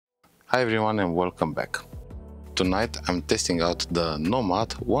Hi everyone and welcome back. Tonight I'm testing out the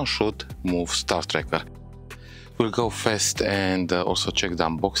Nomad one-shot move Star Tracker. We'll go fast and also check the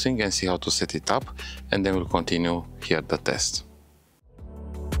unboxing and see how to set it up, and then we'll continue here the test.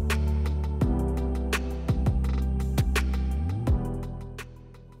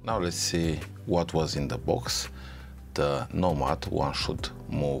 Now let's see what was in the box. The Nomad one-shot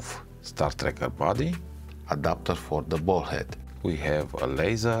move Star Tracker body, adapter for the ball head. We have a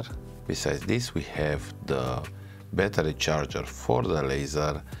laser. Besides this, we have the battery charger for the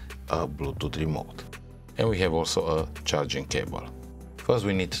laser, a Bluetooth remote, and we have also a charging cable. First,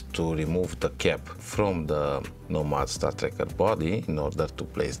 we need to remove the cap from the Nomad Star Tracker body in order to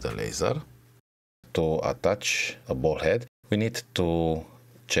place the laser. To attach a ball head, we need to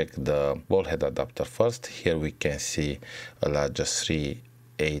check the ball head adapter first. Here we can see a larger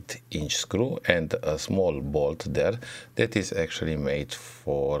 3/8-inch screw and a small bolt there that is actually made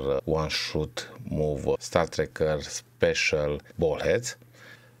for one-shot move Star Tracker special ball heads.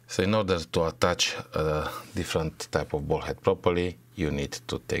 So in order to attach a different type of ball head properly, you need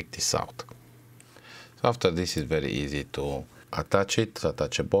to take this out. So after this, is very easy to attach it, to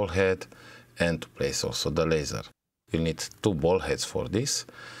attach a ball head and to place also the laser. You need two ball heads for this.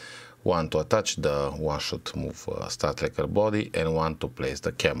 One to attach the one-shot move Star Tracker body and one to place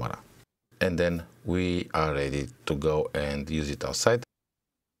the camera. And then we are ready to go and use it outside.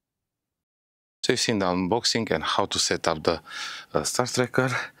 So you've seen the unboxing and how to set up the Star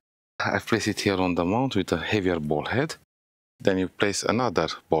Tracker. I've placed it here on the mount with a heavier ball head. Then you place another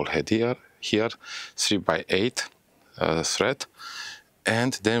ball head here 3/8 thread,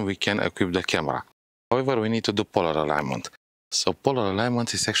 and then we can equip the camera. However, we need to do polar alignment. So polar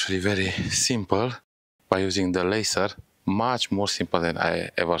alignment is actually very simple by using the laser, much more simple than I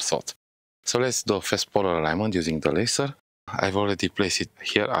ever thought. So let's do a fast polar alignment using the laser. I've already placed it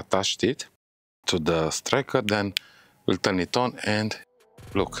here, attached it to the tracker, then we'll turn it on and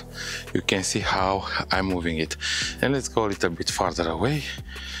look, you can see how I'm moving it. And let's go a little bit farther away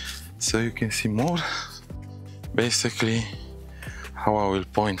so you can see more. Basically, how I will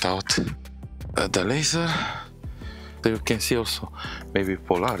point out the laser. So you can see also maybe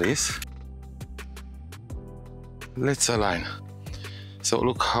Polaris. Let's align. So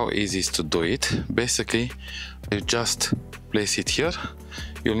look how easy it is to do it. Basically, you just place it here.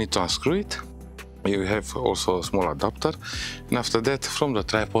 You'll need to unscrew it. You have also a small adapter, and after that, from the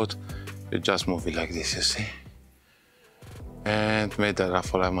tripod, you just move it like this, you see, and made a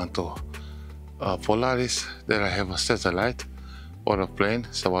rough alignment to Polaris. There I have a satellite or a plane,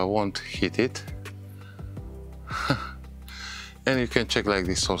 so I won't hit it. And you can check like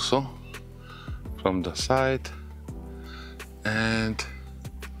this also from the side, and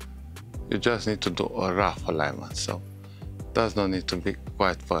you just need to do a rough alignment, so it does not need to be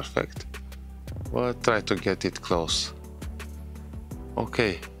quite perfect, but try to get it close.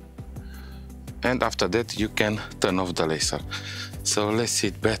 Okay, and after that you can turn off the laser. So let's see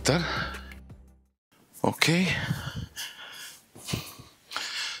it better. Okay,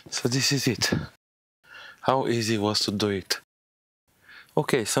 so this is it. How easy it was to do it.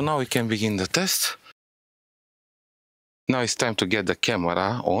 Okay, so now we can begin the test. Now it's time to get the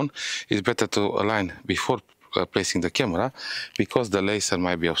camera on. It's better to align before placing the camera because the laser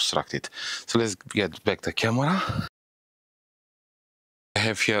might be obstructed. So let's get back the camera. I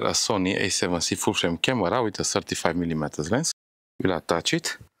have here a Sony A7C full frame camera with a 35mm lens. We'll attach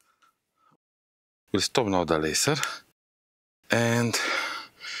it. We'll stop now the laser and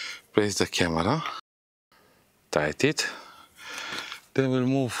place the camera. Tight it. Then we'll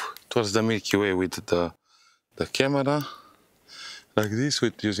move towards the Milky Way with the camera, like this,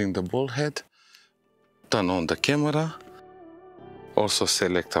 with using the ball head. Turn on the camera. Also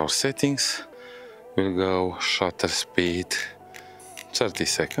select our settings. We'll go shutter speed 30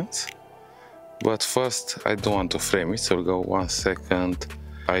 seconds. But first, I don't want to frame it, so we'll go 1 second,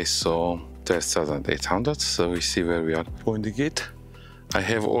 ISO 3800, so we see where we are pointing it. I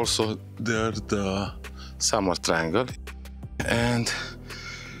have also there the summer triangle, and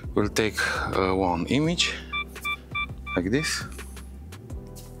we'll take one image like this.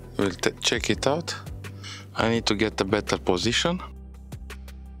 We'll check it out. I need to get a better position.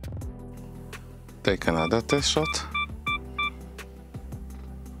 Take another test shot.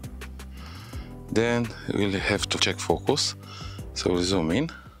 Then we'll have to check focus. So we'll zoom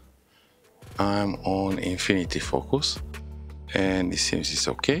in. I'm on infinity focus and it seems it's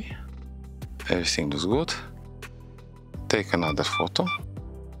okay. Everything looks good. Take another photo,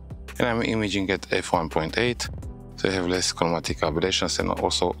 and I'm imaging at f1.8, so I have less chromatic aberrations and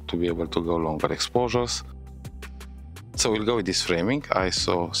also to be able to go longer exposures. So we'll go with this framing,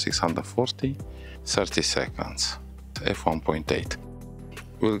 ISO 640, 30 seconds, f1.8.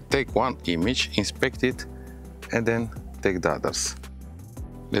 We'll take one image, inspect it, and then take the others.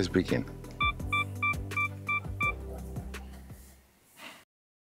 Let's begin.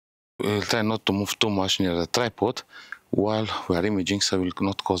 We'll try not to move too much near the tripod while we are imaging, so we'll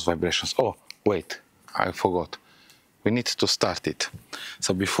not cause vibrations. Oh, wait, I forgot. We need to start it.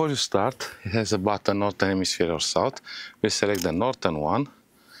 So before you start, it has a button Northern Hemisphere or South. We select the Northern one.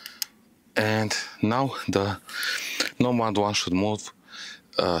 And now the Nomad one should move.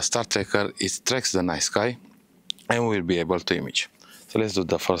 Star Tracker, it tracks the night sky and we'll be able to image. So let's do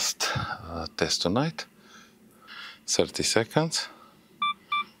the first test tonight. 30 seconds.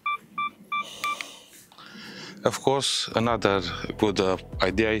 Of course, another good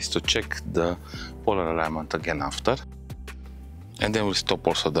idea is to check the polar alignment again after. And then we'll stop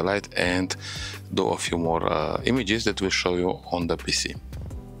also the light and do a few more images that will show you on the PC.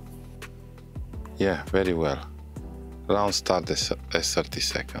 Yeah, very well. Round start at 30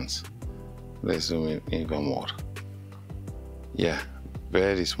 seconds. Let's zoom in even more. Yeah,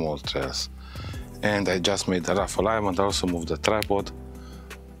 very small trails. And I just made a rough alignment. I also moved the tripod.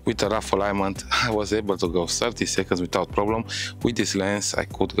 With a rough alignment, I was able to go 30 seconds without problem. With this lens, I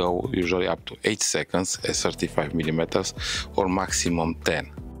could go usually up to 8 seconds at 35mm or maximum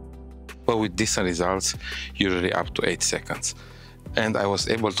 10. But with decent results, usually up to 8 seconds. And I was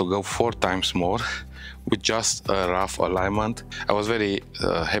able to go 4 times more with just a rough alignment. I was very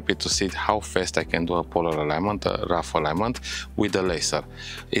happy to see how fast I can do a polar alignment, a rough alignment with the laser.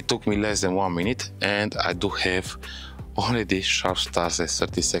 It took me less than 1 minute, and I do have already sharp stars at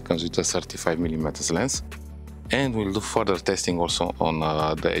 30 seconds with a 35mm lens. And we'll do further testing also on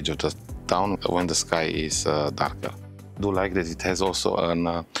the edge of the town when the sky is darker. I do like that it has also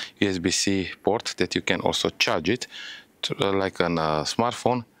an USB-C port that you can also charge it like a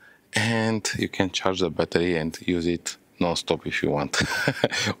smartphone, and you can charge the battery and use it non-stop if you want.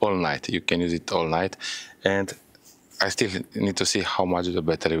 All night, you can use it all night. And I still need to see how much the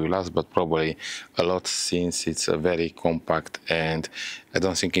battery will last, but probably a lot, since it's very compact and I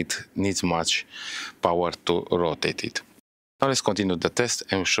don't think it needs much power to rotate it. Now let's continue the test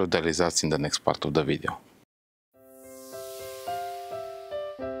and show the results in the next part of the video.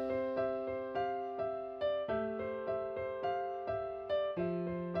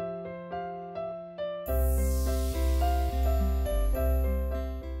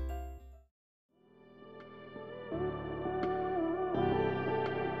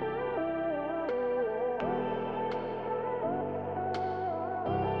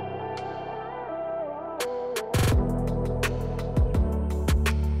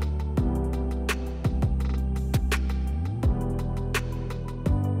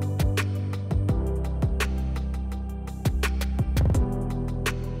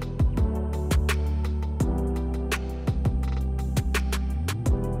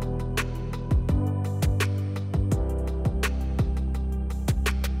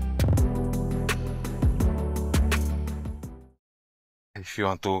 If you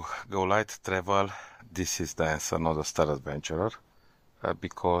want to go light travel, this is the answer, not the Star Adventurer,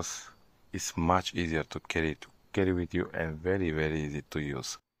 because it's much easier to carry with you and very easy to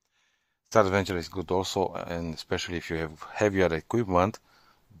use. Star Adventurer is good also, and especially if you have heavier equipment,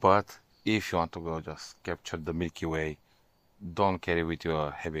 but if you want to go just capture the Milky Way, don't carry with you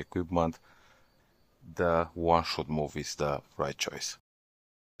a heavy equipment, the one should move is the right choice.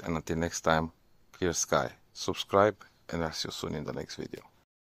 And until next time, clear sky. Subscribe, and I'll see you soon in the next video.